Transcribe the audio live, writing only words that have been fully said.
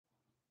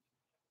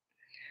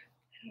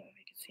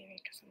see me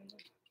because I'm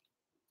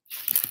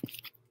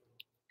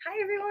Hi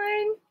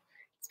everyone.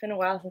 It's been a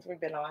while since we've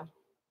been on.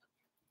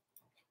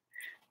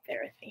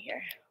 Bear with me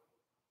here.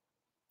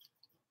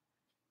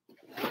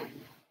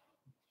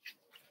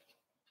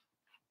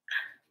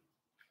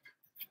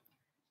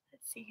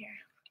 Let's see here.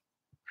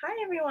 Hi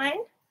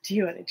everyone. Do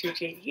you want a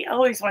treat? He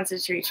always wants a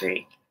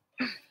treat.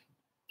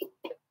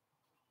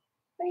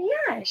 Oh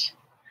gosh.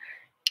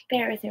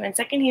 Bear with me 1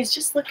 second. He's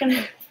just looking.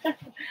 I'm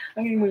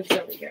gonna move this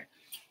over here.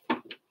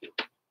 Over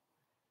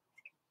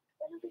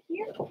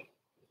here.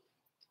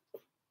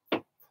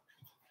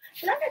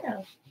 Love it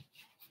though.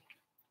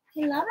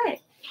 I love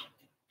it.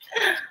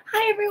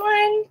 Hi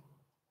everyone.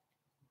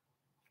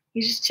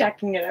 He's just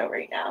checking it out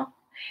right now.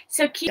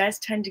 So he does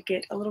tend to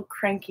get a little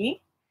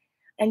cranky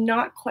and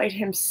not quite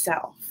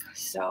himself.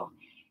 So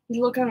he's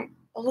looking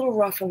a little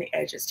rough on the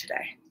edges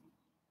today.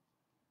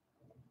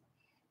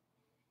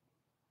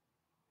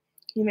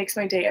 He makes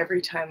my day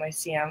every time I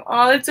see him.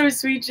 Oh, that's so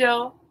sweet,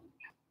 Jill.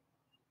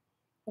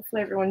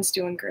 Hopefully everyone's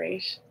doing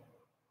great.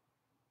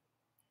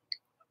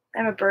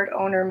 I'm a bird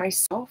owner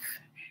myself.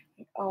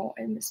 Oh,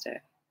 I missed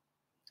it.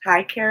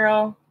 Hi,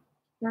 Carol,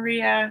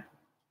 Maria,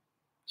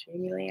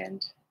 Jamie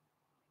Land.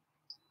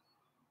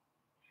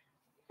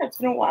 It's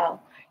been a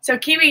while. So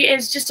Kiwi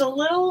is just a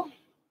little,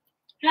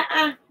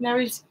 now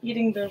he's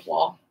eating the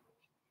wall.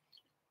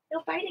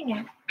 No biting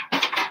it.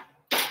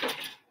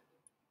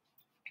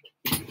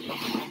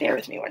 Bear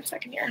with me 1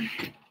 second here.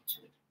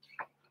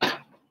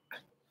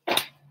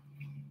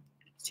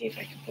 See if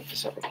I can put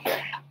this over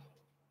here.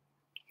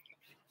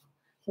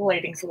 The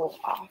lighting's a little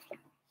off.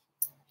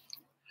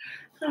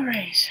 All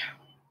right.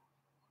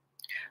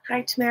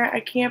 Hi, Tamara.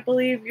 I can't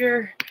believe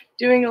you're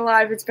doing a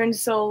live. It's been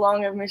so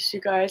long. I've missed you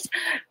guys.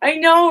 I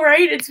know,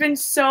 right? It's been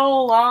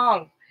so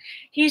long.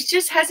 He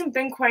just hasn't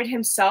been quite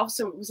himself,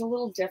 so it was a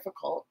little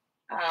difficult.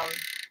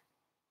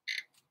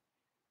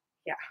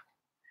 Yeah.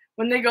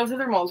 When they go through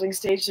their molting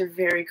stage, they're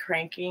very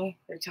cranky.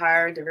 They're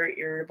tired. They're very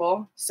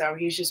irritable. So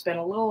he's just been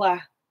a little,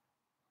 now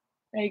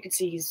you can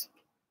see he's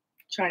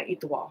trying to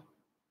eat the wall.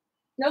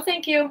 No,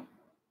 thank you. Come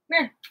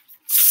here.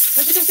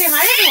 Let's just say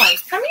hi to everyone.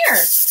 Come here.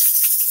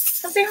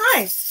 Come say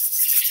hi.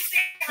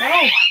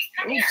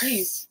 Oh,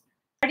 geez.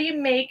 How do you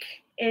make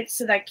it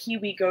so that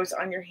Kiwi goes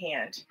on your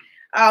hand?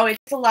 Oh,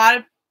 it's a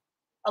lot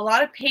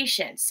of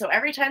patience. So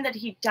every time that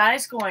he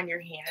does go on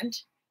your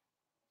hand,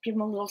 give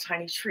him a little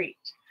tiny treat.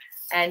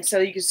 And so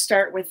you can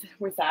start with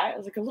that.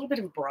 It's like a little bit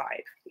of a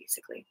bribe,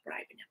 basically,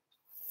 bribing him.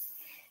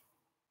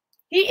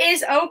 He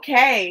is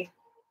okay.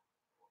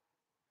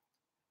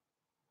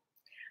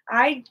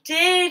 I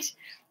did.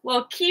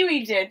 Well,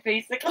 Kiwi did,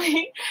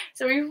 basically.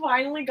 So we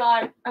finally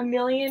got 1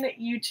 million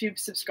YouTube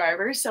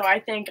subscribers. So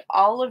I thank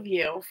all of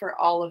you for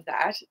all of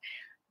that.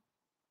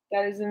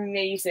 That is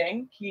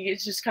amazing. He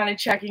is just kind of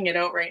checking it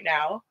out right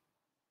now.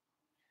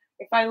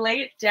 If I lay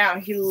it down,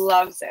 he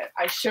loves it.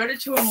 I showed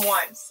it to him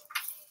once.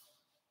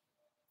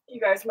 You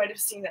guys might have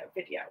seen that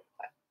video.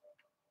 But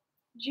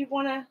do you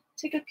want to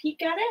take a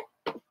peek at it?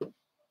 Do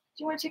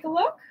you want to take a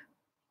look?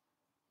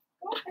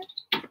 Go ahead.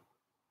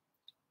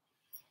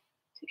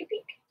 Take a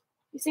peek.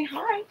 You say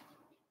hi.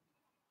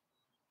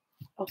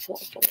 Oh, pull.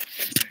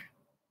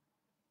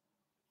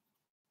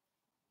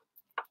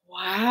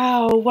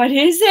 Wow, what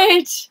is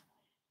it?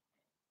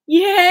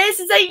 Yes,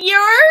 is that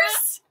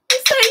yours?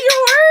 Is that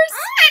yours?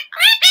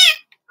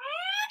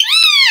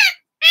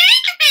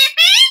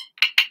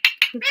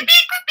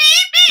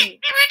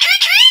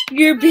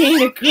 You're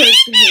being a good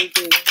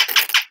baby.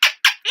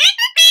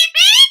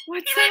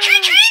 What's that?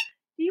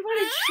 Do you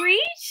want a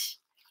treat?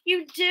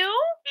 You do?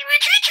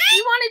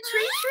 You want a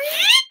treat?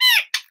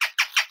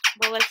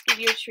 Well, let's give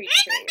you a treat.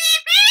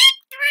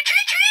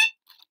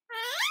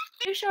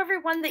 Can you show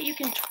everyone that you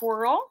can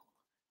twirl?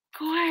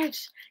 Good.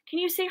 Can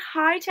you say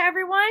hi to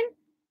everyone?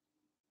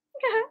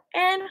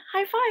 And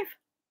high five.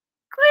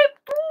 Good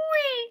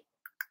boy.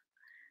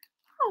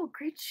 Oh,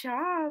 great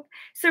job.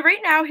 So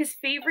right now his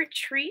favorite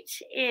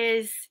treat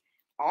is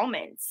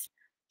almonds.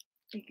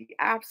 He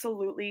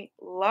absolutely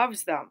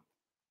loves them.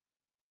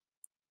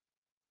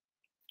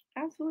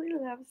 Absolutely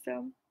loves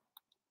them.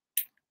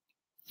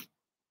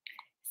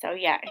 So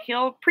yeah,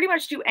 he'll pretty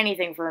much do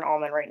anything for an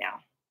almond right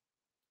now.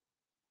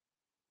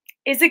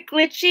 Is it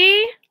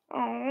glitchy?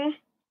 Oh.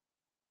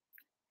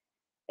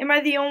 Am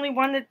I the only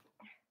one that...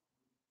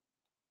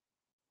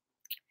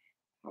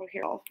 Oh,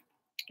 here.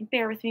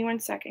 Bear with me 1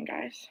 second,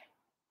 guys.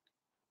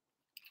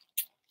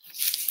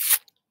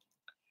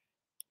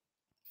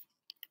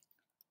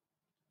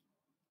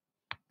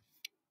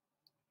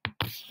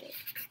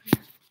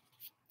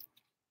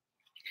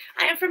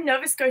 I am from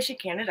Nova Scotia,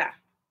 Canada.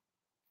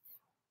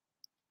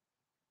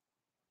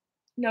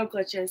 No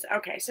glitches.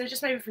 Okay, so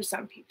just maybe for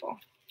some people.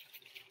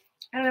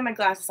 I don't have my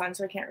glasses on,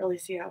 so I can't really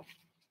see how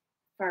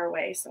far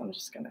away, so I'm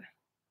just gonna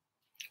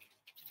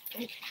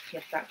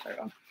get that part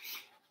on.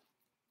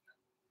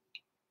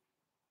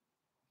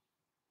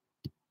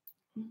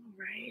 All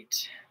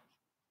right,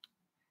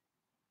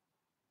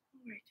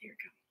 there we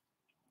go.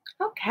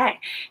 Okay,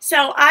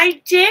 so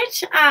I did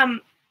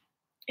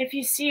if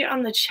you see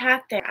on the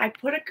chat there, I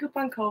put a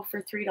coupon code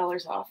for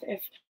 $3 off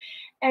if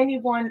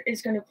anyone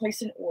is going to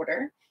place an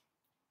order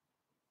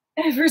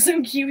for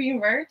some Kiwi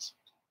merch.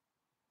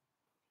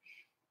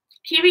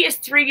 Kiwi is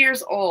 3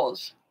 years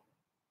old.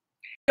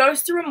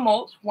 Goes through a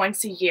molt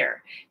once a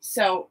year.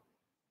 So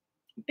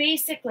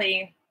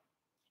basically,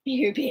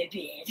 you're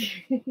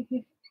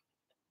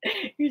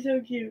you're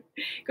so cute.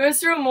 Goes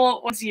through a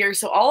molt once a year.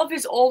 So all of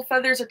his old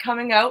feathers are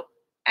coming out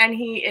and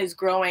he is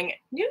growing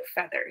new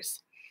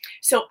feathers.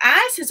 So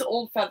as his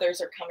old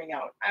feathers are coming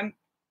out,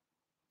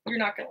 you're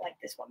not gonna like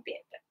this one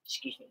bit, but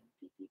excuse me.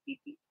 Beep, beep, beep,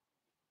 beep.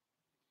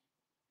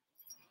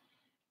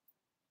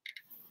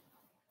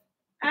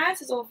 As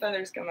his old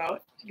feathers come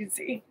out, you can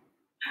see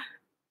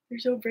they're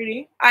so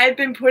pretty. I've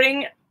been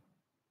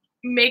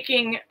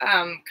making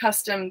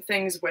custom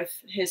things with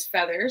his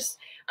feathers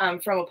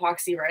from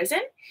epoxy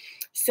resin.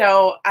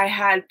 So I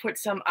had put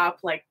some up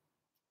like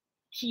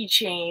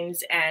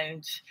keychains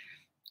and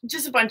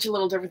just a bunch of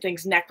little different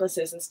things,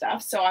 necklaces and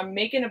stuff. So I'm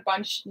making a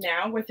bunch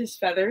now with his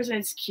feathers and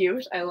it's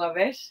cute. I love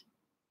it.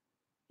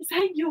 Is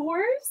that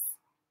yours?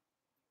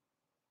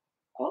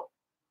 Oh,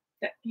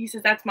 he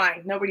says that's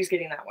mine. Nobody's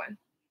getting that one.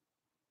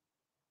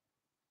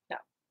 No,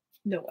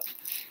 no one.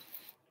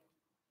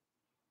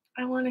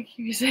 I want a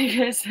Kiwi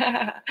Vegas.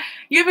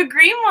 You have a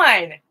green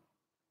one.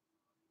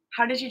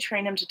 How did you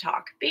train him to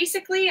talk?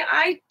 Basically,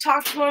 I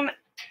talk to him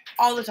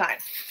all the time.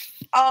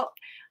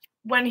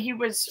 When he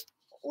was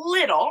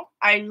little,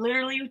 I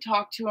literally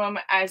talked to him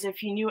as if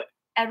he knew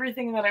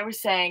everything that I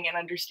was saying and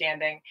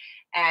understanding,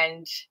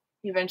 and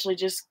he eventually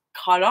just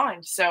caught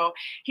on. So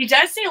he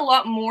does say a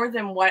lot more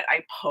than what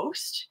I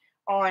post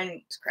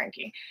on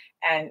Cranky.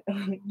 And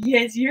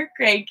yes, you're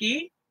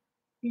cranky.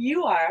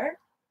 You are.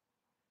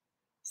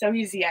 So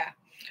he's, yeah.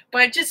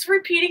 But just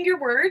repeating your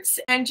words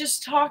and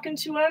just talking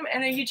to him,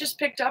 and you just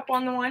picked up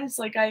on the ones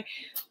like I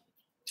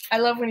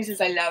love when he says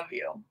I love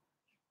you.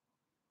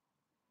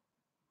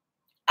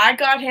 I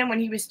got him when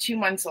he was 2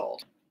 months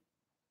old.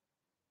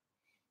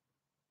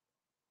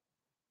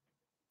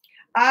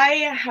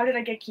 How did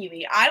I get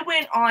Kiwi? I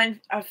went on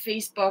a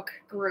Facebook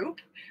group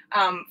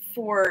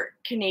for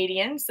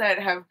Canadians that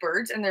have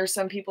birds, and there's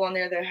some people on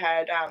there that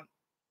had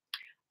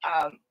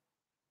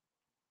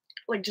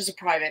like just a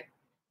private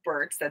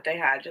birds that they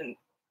had, and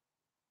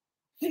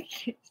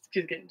just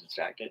getting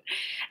distracted.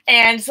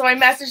 And so I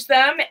messaged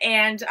them,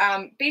 and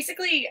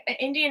basically,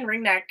 Indian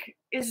ringneck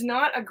is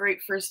not a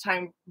great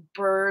first-time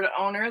bird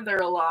owner. They're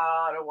a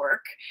lot of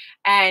work,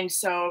 and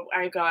so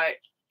I got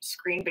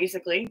screened.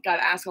 Basically, got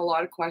to ask a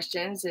lot of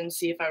questions and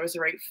see if I was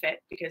the right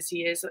fit because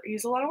he's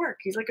a lot of work.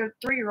 He's like a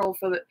 3-year-old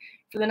for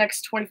the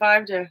next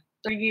 25 to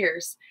 30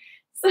 years.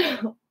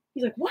 So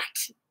he's like, what?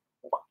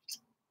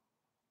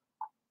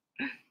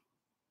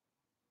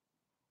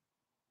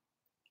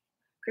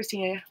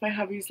 Christina, my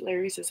hubby's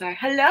Larry says hi.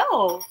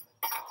 Hello.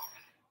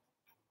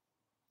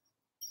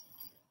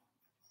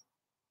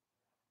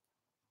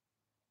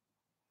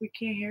 We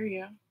can't hear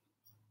you.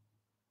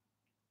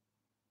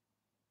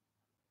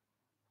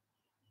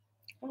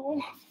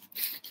 Oh.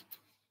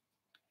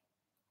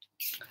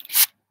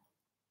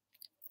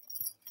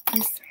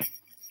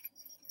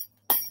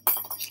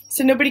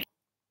 So nobody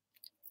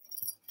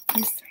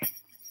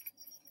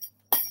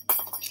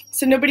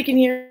can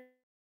hear.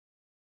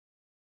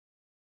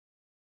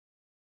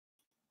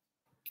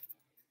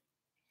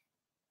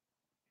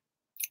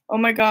 Oh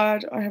my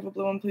God, I have a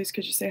blue one. Please,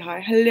 could you say hi?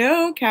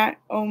 Hello, cat.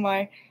 Oh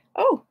my.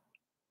 Oh.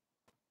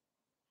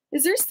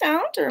 Is there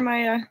sound or am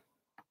I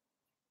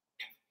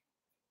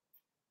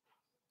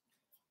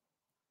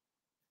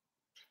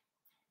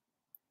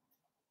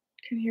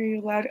can hear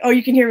you loud. Oh,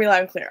 you can hear me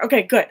loud and clear.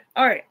 Okay, good.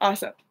 All right,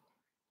 awesome.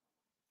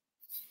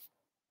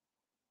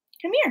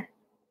 Come here.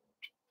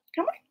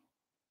 Come on.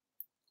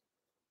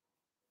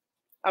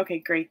 Okay,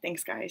 great.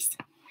 Thanks, guys.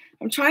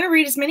 I'm trying to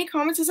read as many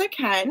comments as I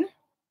can.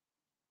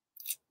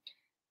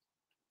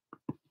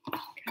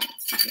 Okay,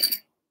 let's see here.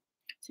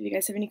 So if you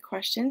guys have any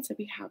questions, I'd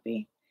be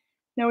happy.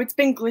 No, it's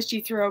been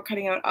glitchy throughout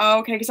cutting out. Oh,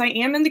 okay, because I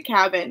am in the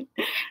cabin.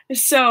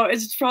 So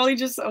it's probably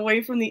just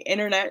away from the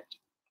internet.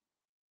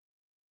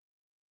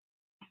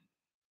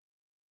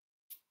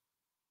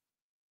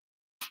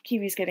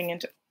 Kiwi's getting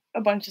into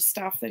a bunch of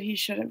stuff that he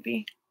shouldn't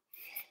be.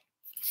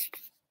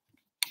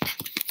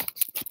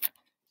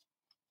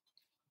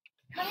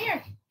 Come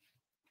here.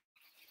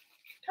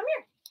 Come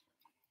here.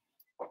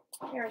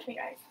 Here with me,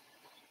 guys.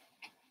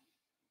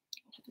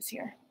 I'll put this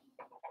here.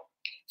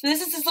 So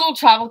this is his little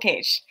travel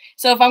cage.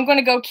 So if I'm going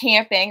to go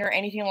camping or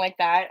anything like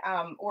that,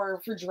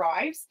 or for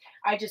drives,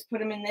 I just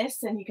put him in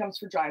this and he comes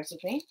for drives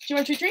with me. Do you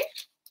want to treat?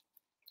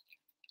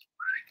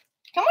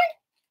 Come on.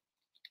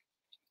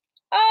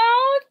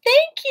 Oh,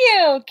 thank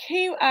you.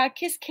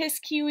 Kiss, kiss,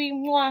 Kiwi.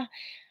 Mwah.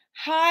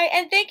 Hi,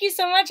 and thank you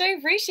so much. I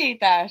appreciate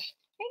that.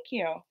 Thank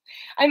you.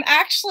 I'm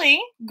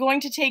actually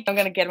going to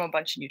get him a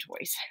bunch of new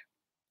toys.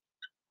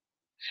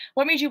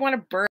 What made you want a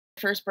bird?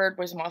 First bird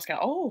was Moscow.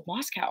 Oh,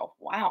 Moscow.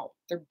 Wow,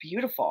 they're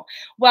beautiful.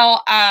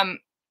 Well,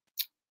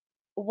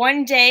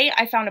 one day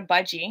I found a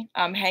budgie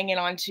hanging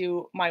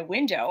onto my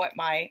window at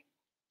my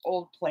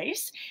old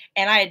place,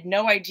 and I had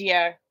no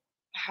idea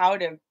how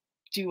to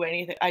do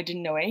anything. I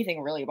didn't know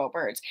anything really about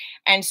birds.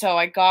 And so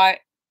I got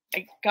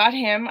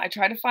him. I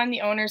tried to find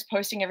the owners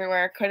posting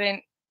everywhere.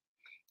 Couldn't.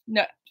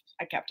 No,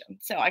 I kept him.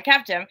 So I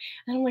kept him.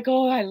 And I'm like,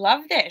 oh, I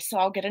love this. So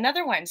I'll get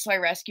another one. So I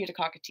rescued a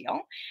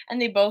cockatiel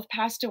and they both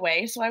passed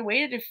away. So I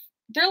waited if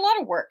they're a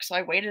lot of work. So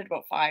I waited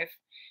about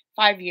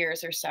five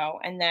years or so.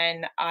 And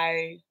then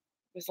I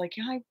was like,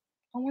 yeah, I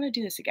want to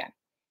do this again.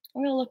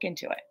 I'm gonna look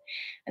into it.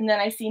 And then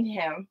I seen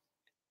him.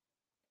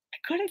 I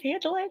couldn't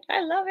handle it.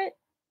 I love it.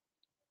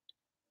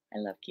 I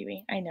love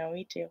Kiwi. I know,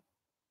 me too.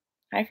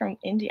 Hi from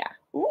India.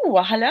 Ooh,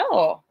 well,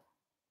 hello.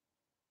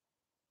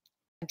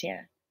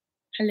 India.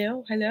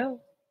 Hello, hello.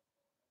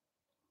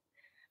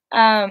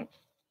 Um,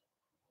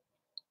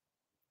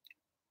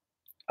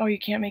 oh, you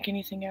can't make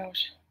anything out.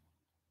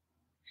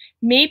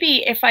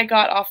 Maybe if I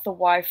got off the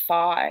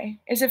Wi-Fi.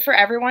 Is it for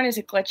everyone? Is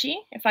it glitchy?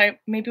 If I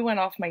maybe went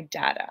off my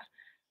data,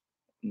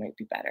 it might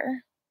be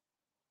better.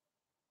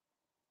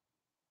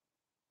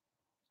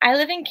 I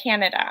live in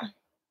Canada.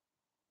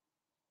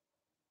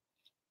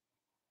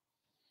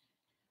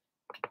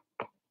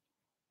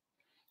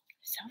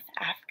 South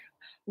Africa.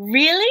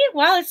 Really?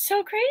 Wow, it's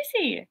so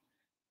crazy.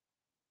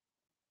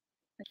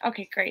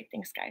 Okay, great.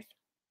 Thanks, guys.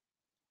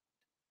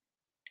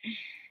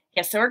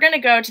 Yeah, so we're gonna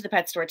go to the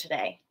pet store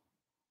today,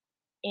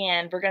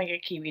 and we're gonna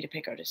get Kiwi to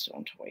pick out his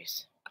own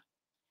toys.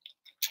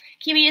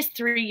 Kiwi is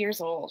 3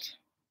 years old.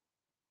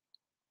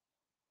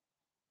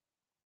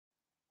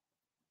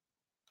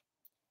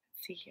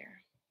 Let's see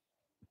here.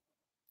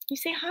 You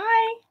say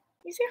hi.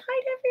 You say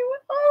hi to everyone.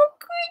 Oh,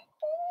 good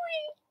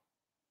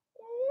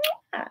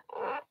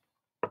boy.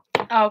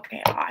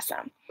 Okay,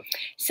 awesome.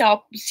 So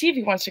I'll see if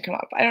he wants to come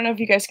up. I don't know if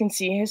you guys can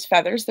see his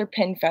feathers. They're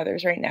pin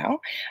feathers right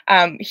now.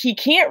 He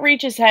can't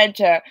reach his head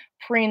to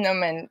preen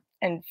them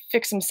and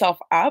fix himself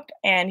up,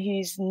 and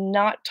he's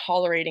not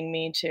tolerating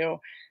me to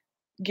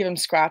give him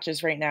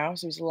scratches right now.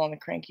 So he's a little on the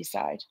cranky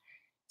side.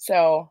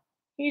 So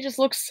he just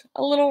looks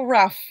a little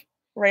rough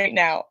right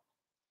now.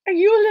 Are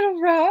you a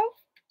little rough?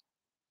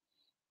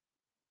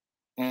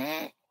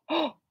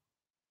 Oh,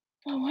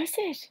 what was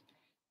it?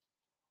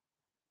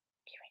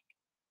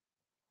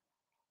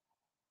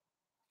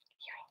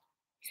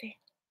 See.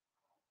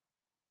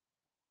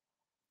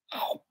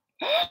 Oh.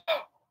 Oh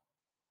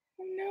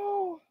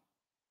no.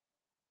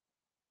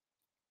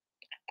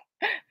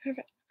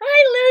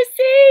 Hi,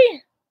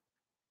 Lucy.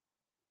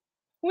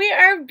 We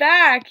are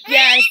back.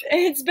 Yes,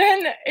 it's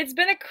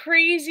been a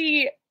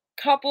crazy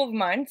couple of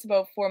months,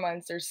 about 4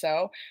 months or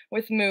so,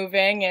 with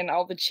moving and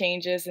all the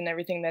changes and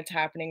everything that's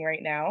happening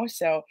right now.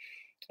 So,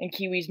 and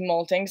Kiwi's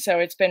molting. So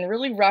it's been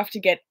really rough to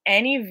get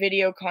any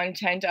video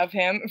content of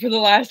him for the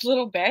last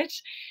little bit.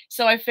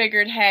 So I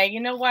figured, hey, you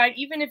know what?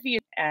 Even if he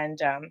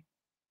and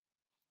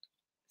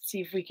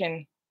see if we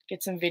can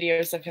get some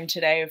videos of him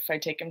today if I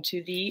take him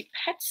to the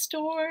pet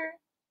store.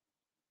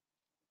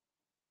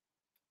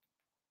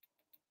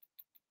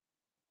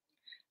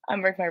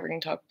 Where's my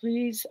ring talk,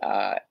 please?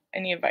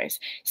 Any advice?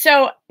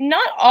 So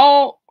not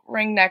all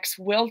ring necks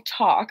will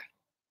talk,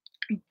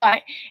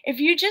 but if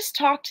you just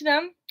talk to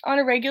them on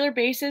a regular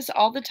basis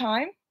all the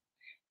time,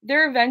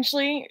 they're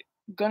eventually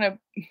gonna.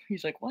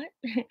 He's like, what?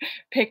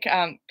 Pick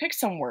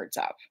some words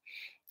up.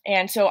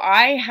 And so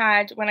I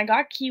had when I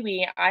got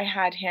Kiwi, I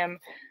had him.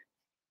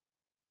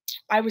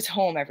 I was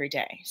home every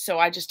day, so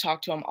I just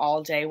talked to him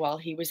all day while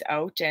he was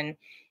out and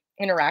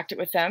interacted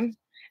with them.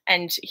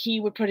 And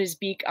he would put his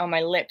beak on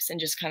my lips and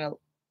just kind of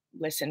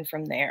listen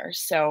from there.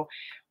 So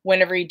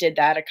whenever he did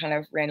that, I kind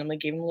of randomly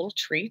gave him little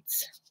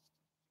treats.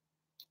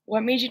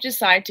 What made you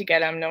decide to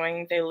get him,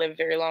 knowing they live a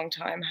very long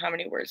time? How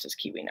many words does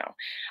Kiwi know?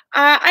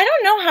 I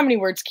don't know how many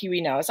words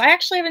Kiwi knows. I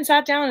actually haven't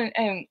sat down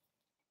and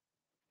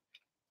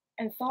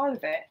thought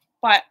of it,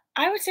 but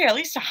I would say at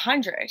least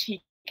 100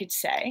 he could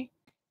say.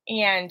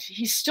 And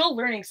he's still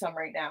learning some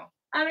right now.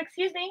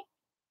 Excuse me,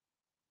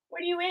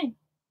 what are you in?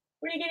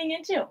 What are you getting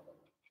into?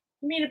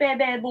 You mean a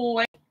bad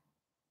boy?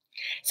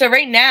 So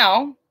right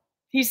now,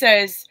 he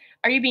says,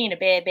 "Are you being a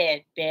bad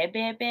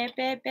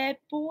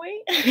boy?"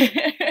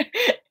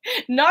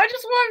 Not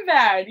just one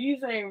bad. He's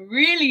saying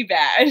really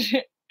bad.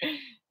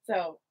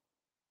 So,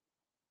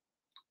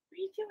 what are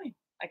you doing?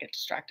 I get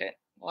distracted.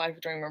 Well, I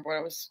don't remember what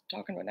I was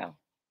talking about now.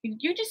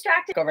 You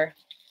distracted. Over.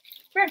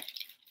 Come here.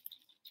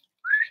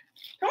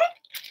 Come on.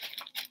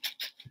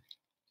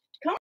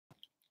 Come on.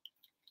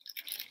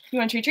 You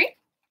want a treat?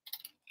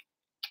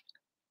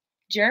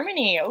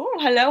 Germany. Oh,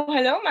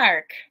 hello,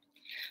 Mark.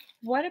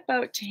 What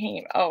about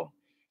tame? Oh,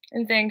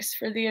 and thanks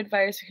for the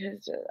advice.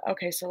 Because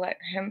okay, so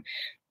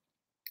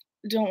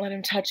don't let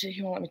him touch it.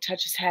 He won't let me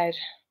touch his head.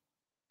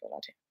 But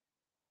I'll take.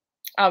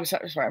 Oh, I'm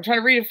sorry. I'm trying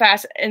to read it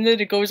fast, and then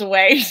it goes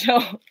away,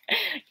 so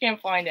can't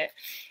find it.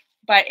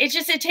 But it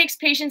takes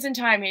patience and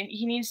time.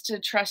 He needs to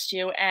trust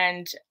you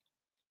and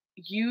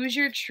use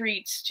your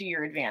treats to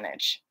your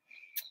advantage.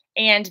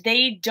 And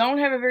they don't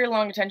have a very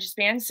long attention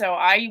span, so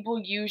I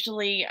will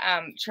usually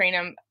train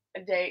them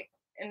a day,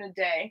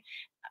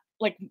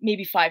 like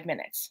maybe 5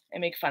 minutes,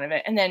 and make fun of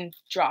it, and then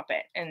drop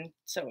it, and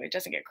so it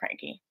doesn't get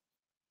cranky.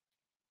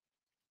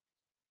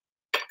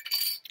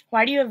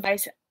 Why do you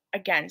advise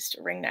against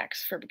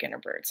ringnecks for beginner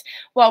birds?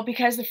 Well,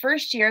 because the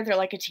first year they're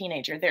like a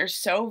teenager. They're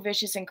so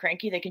vicious and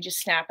cranky they can just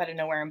snap out of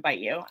nowhere and bite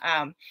you.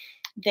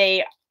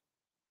 They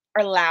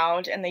are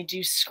loud and they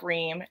do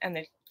scream, and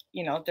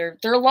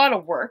they're a lot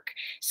of work.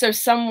 So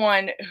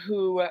someone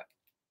who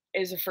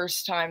is a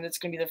first time that's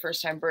going to be the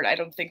first time bird, I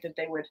don't think that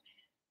they would.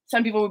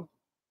 Some people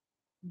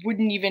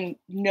wouldn't even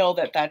know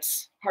that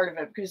that's part of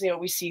it because they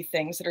always see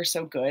things that are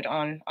so good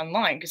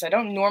online, because I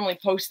don't normally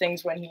post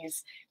things when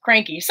he's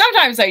cranky.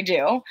 Sometimes I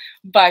do,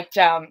 but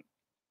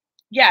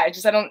yeah, I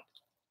don't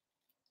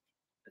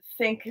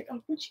think,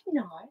 oh, would you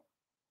not?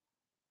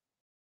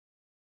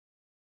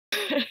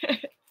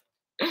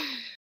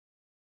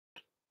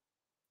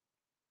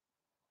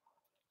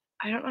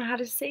 I don't know how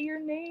to say your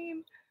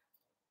name.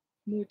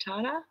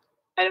 Mutana?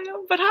 I don't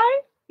know, but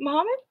hi,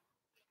 Mohammed.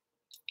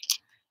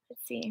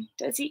 Let's see.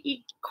 Does he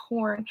eat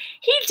corn?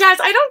 He does.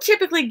 I don't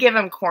typically give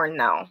him corn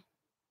though.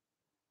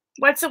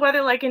 What's the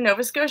weather like in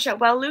Nova Scotia?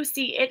 Well,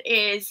 Lucy, it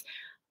is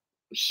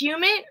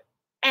humid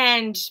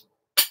and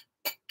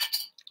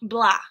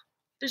blah.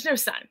 There's no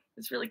sun.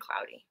 It's really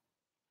cloudy.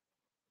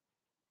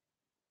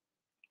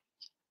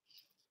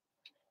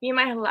 Me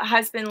and my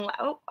husband,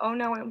 oh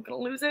no, I'm gonna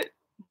lose it.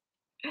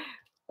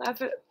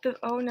 Laugh at the,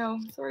 oh no,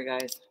 sorry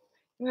guys.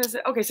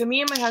 Okay, so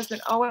me and my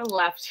husband, I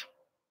left.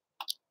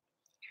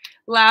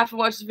 Laugh,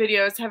 watch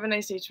videos. Have a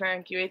nice day,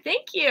 Kiwi.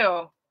 Thank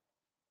you.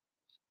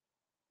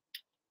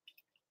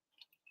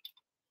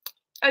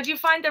 Do you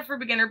find that for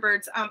beginner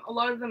birds, a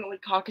lot of them,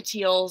 like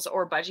cockatiels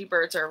or budgie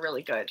birds, are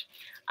really good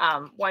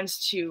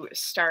ones to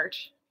start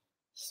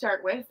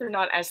with. They're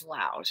not as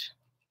loud.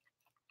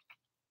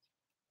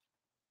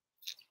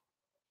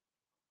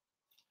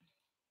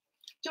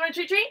 Do you want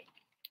a treat?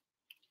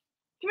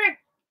 Come here.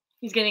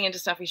 He's getting into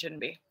stuff he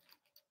shouldn't be.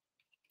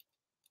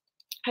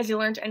 Has he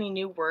learned any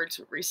new words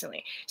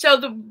recently? So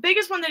the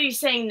biggest one that he's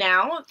saying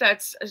now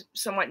that's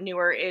somewhat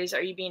newer is,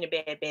 are you being a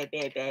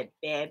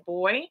bad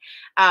boy?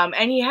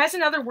 And he has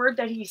another word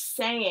that he's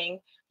saying,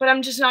 but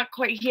I'm just not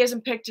quite, he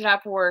hasn't picked it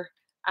up, or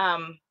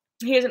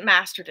he hasn't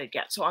mastered it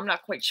yet. So I'm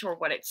not quite sure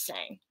what it's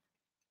saying.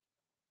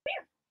 Come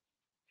here.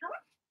 Come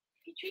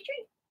on. Treat.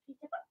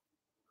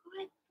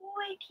 Good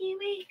boy,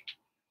 Kiwi.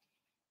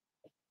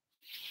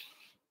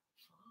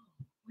 Oh,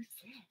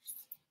 what's this?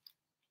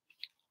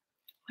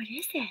 What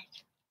is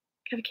it?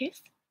 Have a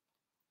kiss?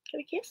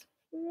 Have a kiss?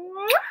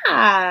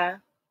 Mwah!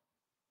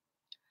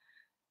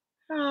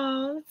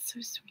 Oh, that's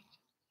so sweet.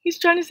 He's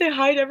trying to say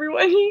hi to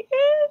everyone. He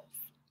is.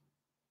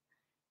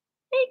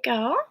 There you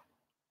go.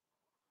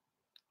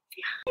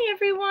 Say hi,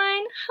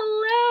 everyone.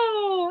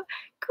 Hello.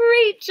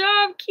 Great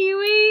job,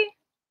 Kiwi.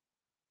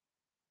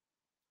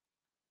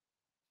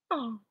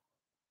 Oh.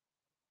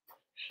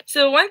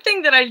 So one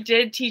thing that I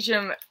did teach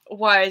him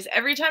was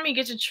every time he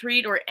gets a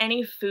treat or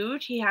any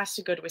food, he has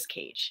to go to his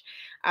cage.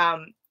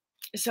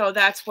 So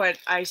that's what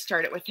I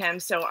started with him.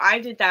 So I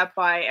did that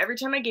by every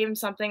time I gave him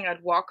something,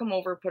 I'd walk him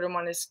over, put him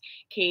on his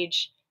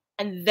cage,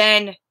 and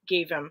then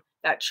gave him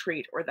that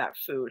treat or that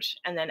food.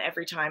 And then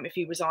every time, if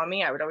he was on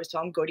me, I would always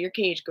tell him, go to your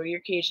cage, go to your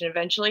cage. And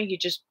eventually he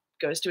just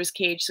goes to his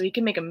cage so he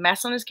can make a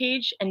mess on his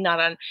cage and not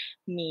on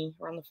me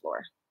or on the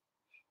floor.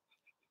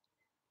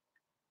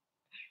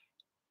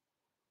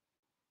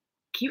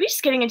 Kiwi's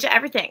just getting into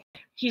everything.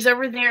 He's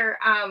over there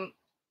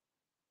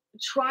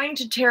trying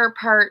to tear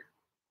apart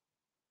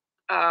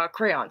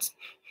crayons.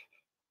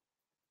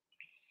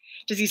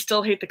 Does he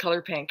still hate the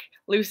color pink?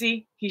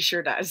 Lucy, he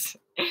sure does.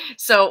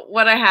 So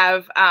what I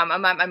have,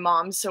 I'm at my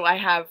mom's, so I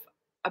have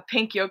a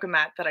pink yoga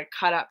mat that I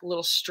cut up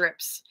little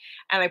strips,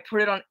 and I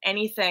put it on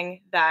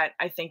anything that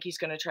I think he's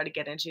going to try to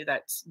get into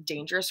that's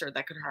dangerous or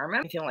that could harm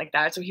him, anything like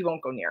that, so he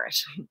won't go near it.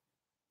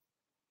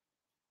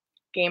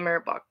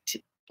 Gamer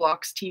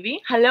Blocks TV.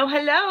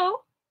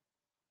 Hello.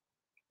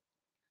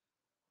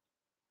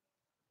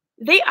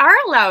 They are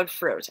allowed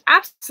fruit,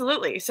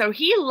 absolutely. So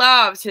he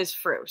loves his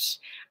fruit.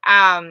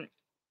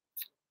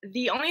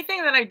 The only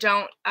thing that I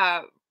don't,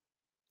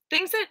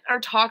 things that are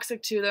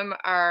toxic to them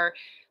are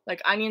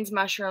like onions,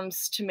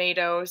 mushrooms,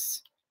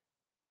 tomatoes,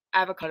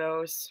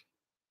 avocados,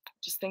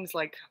 just things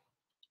like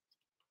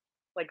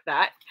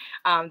that,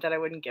 that I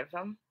wouldn't give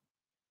them.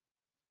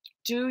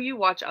 Do you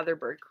watch other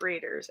bird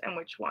creators, and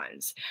which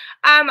ones?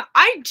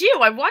 I do.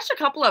 I've watched a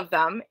couple of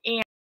them,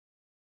 and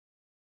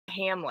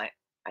Hamlet.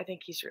 I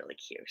think he's really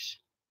cute.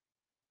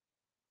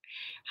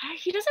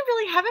 He doesn't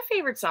really have a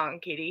favorite song,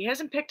 Katie. He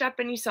hasn't picked up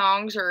any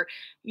songs or,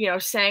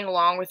 sang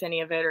along with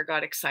any of it or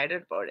got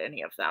excited about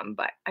any of them.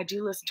 But I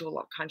do listen to a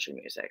lot of country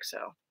music,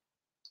 so.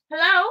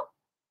 Hello?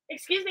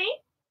 Excuse me?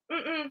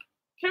 Come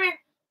here.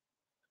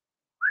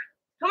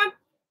 Come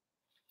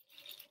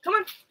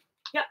on.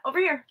 Yeah, over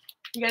here.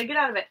 You gotta get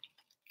out of it.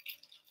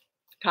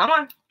 Come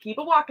on. Keep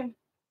it walking.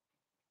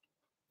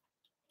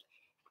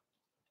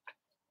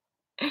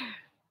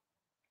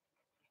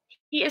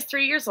 He is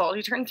 3 years old.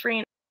 He turned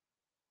 3.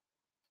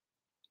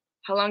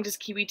 How long does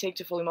Kiwi take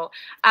to fully molt?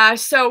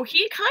 So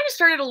he kind of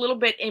started a little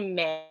bit in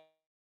May,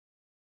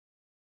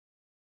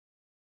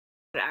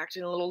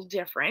 acting a little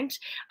different.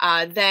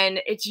 Then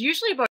it's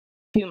usually about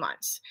 2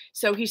 months.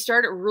 So he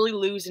started really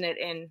losing it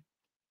in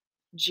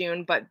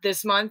June, but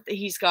this month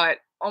he's got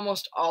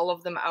almost all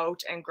of them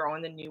out and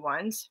growing the new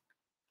ones.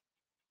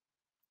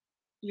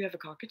 You have a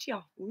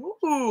cockatiel.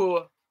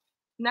 Ooh,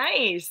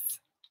 nice.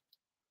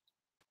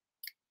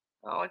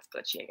 Oh, it's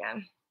glitchy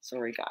again.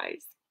 Sorry,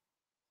 guys.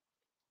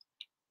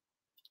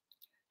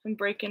 I'm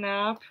breaking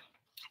up.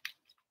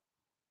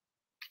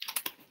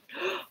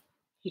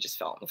 He just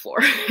fell on the floor.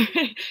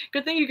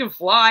 Good thing you can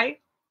fly.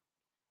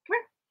 Come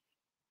here.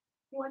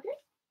 You want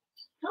it?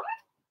 Come on.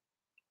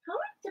 Come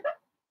on. Tip up.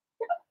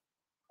 Tip up.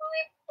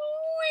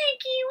 Wee,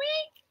 Kiwi.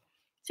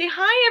 Say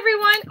hi,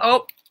 everyone.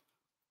 Oh.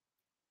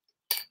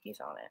 He's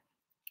on it.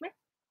 Come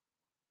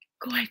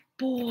here. Good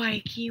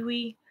boy,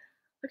 Kiwi.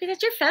 Look at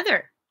that's your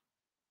feather.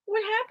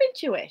 What happened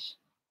to it?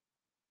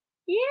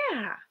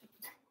 Yeah.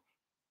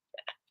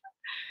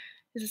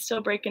 Is it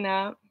still breaking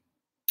up?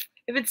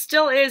 If it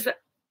still is,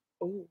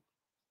 oh,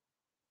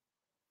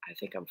 I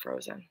think I'm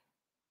frozen.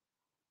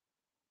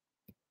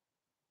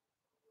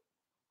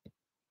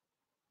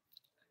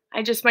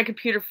 My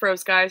computer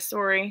froze, guys.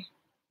 Sorry.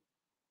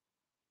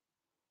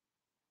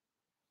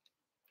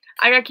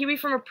 I got Kiwi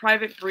from a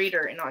private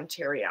breeder in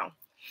Ontario.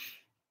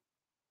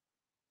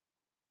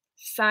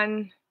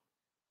 Sun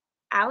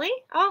Alley?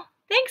 Oh,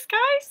 thanks,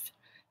 guys.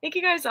 Thank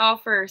you guys all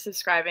for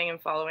subscribing and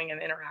following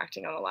and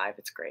interacting on the live.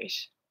 It's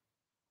great.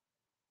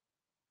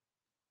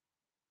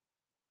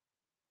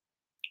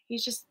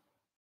 He's just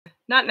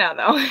not now,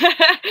 though.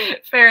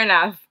 Fair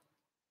enough.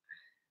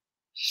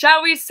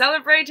 Shall we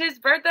celebrate his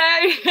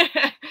birthday?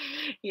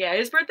 Yeah,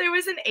 his birthday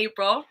was in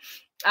April.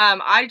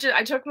 I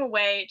took him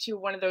away to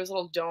one of those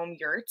little dome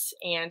yurts,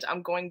 and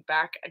I'm going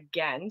back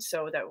again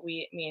so that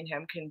me and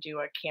him can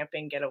do a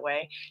camping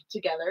getaway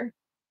together.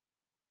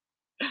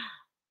 There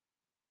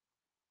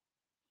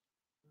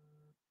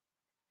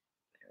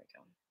we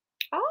go.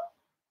 Oh,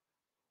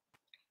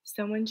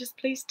 someone just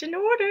placed an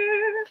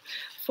order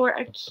for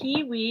a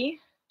kiwi.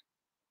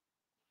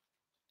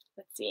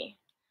 Let's see.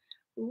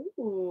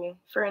 Ooh,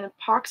 for an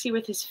epoxy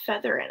with his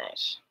feather in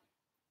it.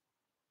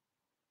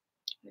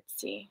 Let's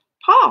see.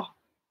 Paul.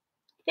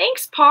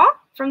 Thanks, Paul,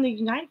 from the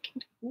United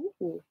Kingdom.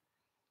 Ooh,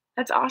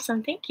 that's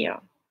awesome. Thank you.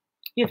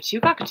 You have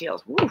 2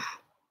 cockatiels. Oof.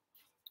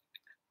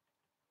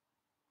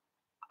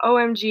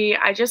 OMG,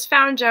 I just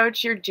found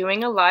out you're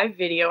doing a live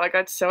video. I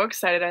got so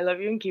excited. I love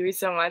you and Kiwi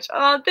so much.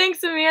 Oh,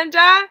 thanks,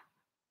 Amanda.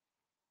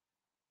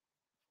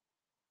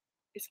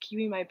 Is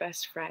Kiwi my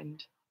best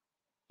friend?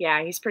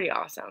 Yeah, he's pretty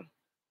awesome.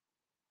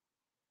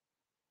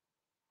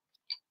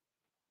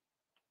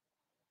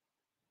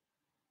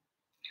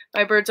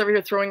 My bird's over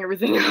here throwing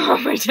everything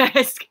on my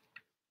desk.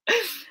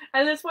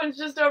 And this one's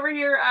just over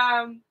here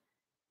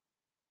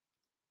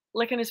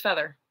licking his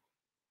feather.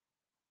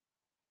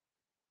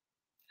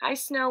 Hi,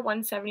 Snow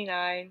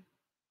 179.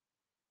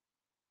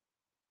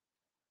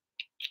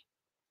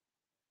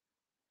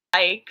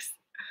 Likes.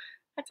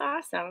 That's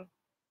awesome.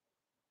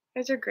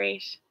 You guys are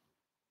great.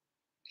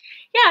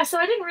 Yeah, so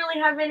I didn't really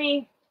have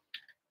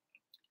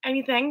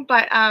anything,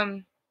 but yeah.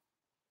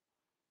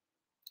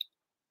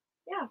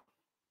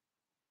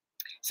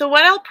 So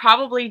what I'll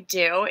probably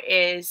do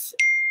is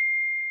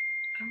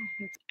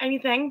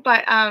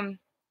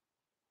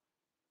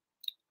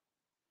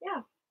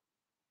yeah.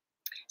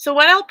 So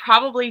what I'll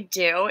probably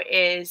do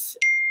is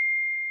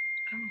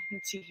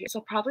let's see here. So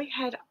I'll probably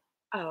head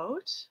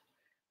out.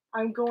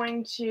 I'm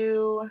going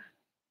to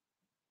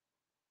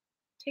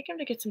take him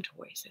to get some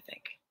toys, I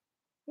think.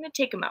 I'm gonna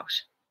take him out.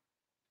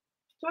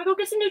 Do I go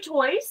get some new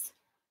toys?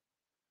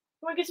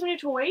 You want to get some new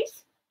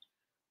toys?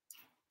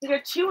 You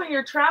got 2 in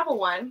your travel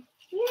one.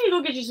 You need to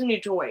go get you some new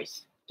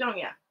toys, don't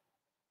you?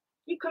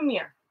 You come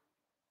here.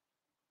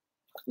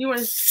 You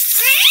want to?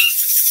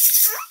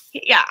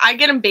 Yeah, I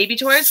get him baby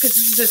toys because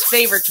this is his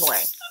favorite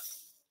toy.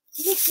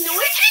 He makes noise.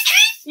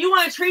 You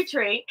want a treat? You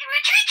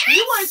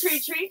want a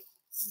treat?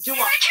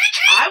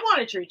 I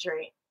want a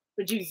treat.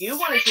 But do you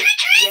want a treat?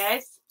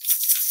 Yes.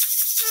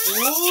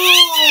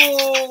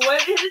 Ooh,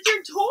 what is it?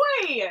 Your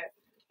toy?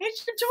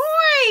 It's your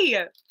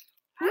toy.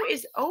 Who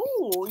is?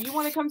 Oh, you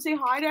want to come say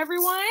hi to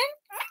everyone?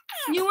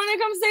 You want to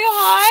come say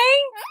hi?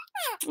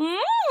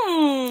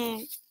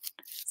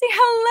 Say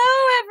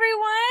hello,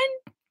 everyone.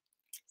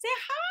 Say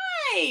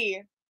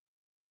hi.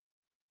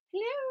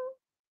 Hello.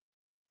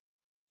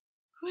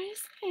 Who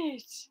is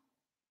it?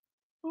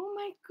 Oh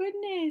my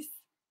goodness.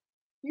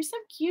 You're so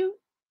cute.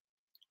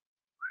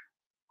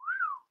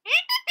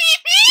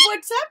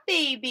 What's up,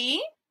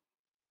 baby?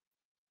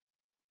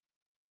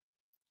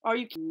 Are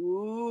you?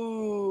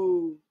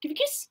 Ooh. Give a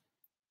kiss.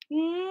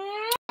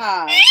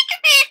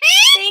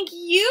 Thank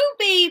you,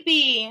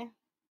 baby.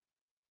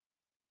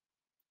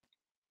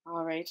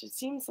 All right. It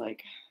seems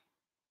like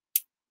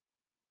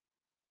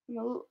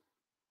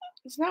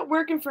it's not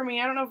working for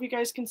me. I don't know if you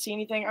guys can see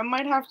anything. I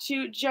might have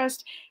to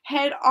just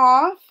head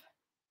off.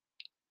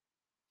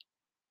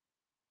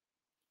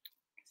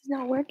 It's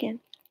not working.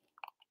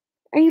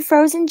 Are you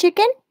frozen,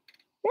 chicken?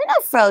 You're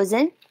not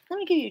frozen. Let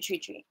me give you a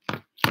treat.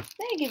 Let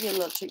me give you a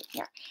little treat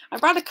here. I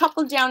brought a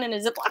couple down in a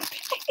Ziploc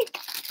bag.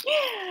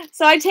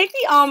 So I take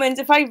the almonds.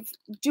 If I'm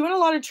doing a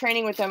lot of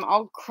training with him,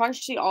 I'll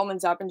crunch the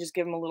almonds up and just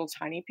give him a little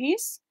tiny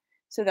piece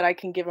so that I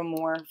can give him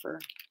more for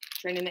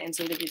training the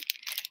inside.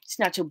 It's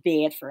not so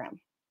bad for him.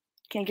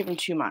 Can't give him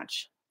too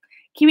much.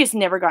 Kiwi has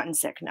never gotten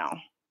sick, no.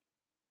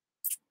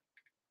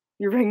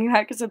 Your ring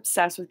hack is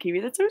obsessed with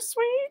Kiwi. That's so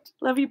sweet.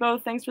 Love you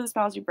both. Thanks for the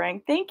smiles you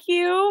bring. Thank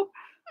you.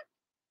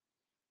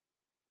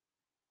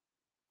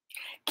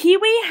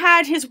 Kiwi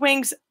had his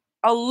wings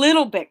a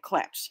little bit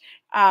clipped,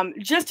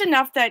 just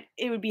enough that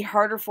it would be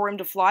harder for him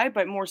to fly,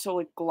 but more so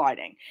like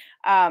gliding.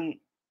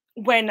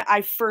 When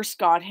I first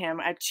got him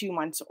at 2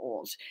 months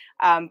old.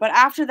 But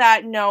after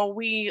that, no,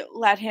 we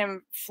let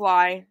him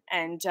fly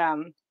and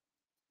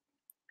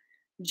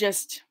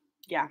just,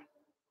 yeah,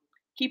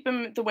 keep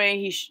him the way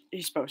he's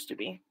supposed to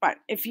be. But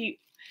if he,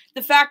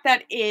 the fact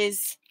that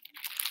is,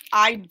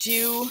 I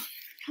do,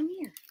 come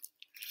here.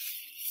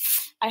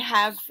 I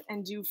have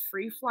and do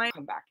free flying.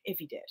 Come back if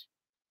he did.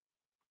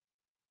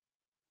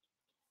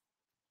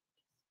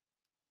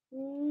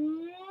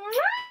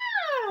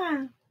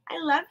 I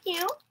love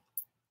you.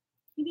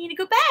 You being a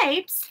good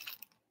babes?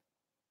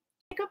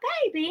 A good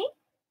baby?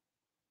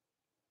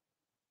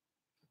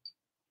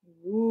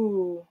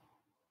 Ooh.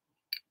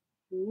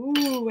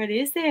 Ooh, what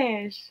is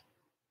it?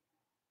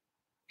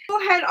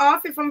 I'll head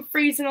off if I'm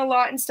freezing a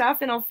lot and stuff,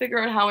 and I'll figure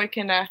out how I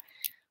can,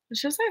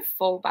 let's just have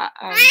full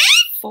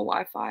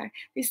Wi-Fi.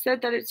 They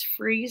said that it's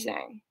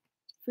freezing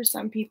for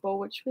some people,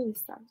 which really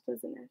sucks,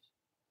 doesn't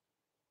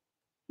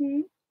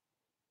it?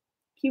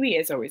 Kiwi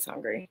is always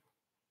hungry.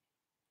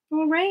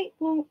 All right,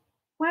 well,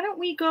 why don't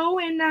we go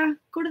and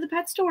go to the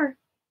pet store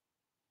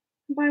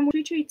and buy more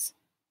treats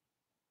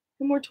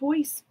and more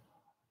toys?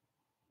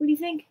 What do you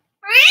think?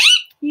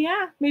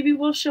 Yeah, maybe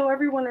we'll show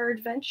everyone our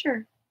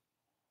adventure.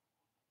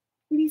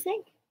 What do you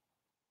think?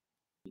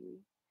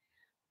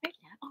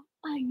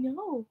 I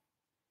know.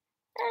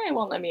 It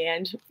won't let me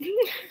end. I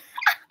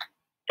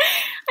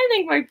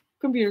think my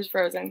computer's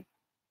frozen.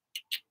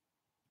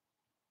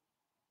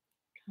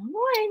 Come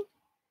on.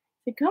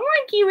 Come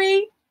on,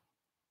 Kiwi.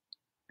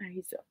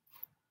 He's up.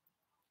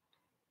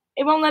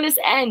 It won't let us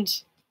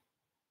end.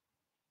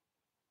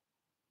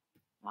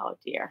 Oh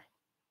dear.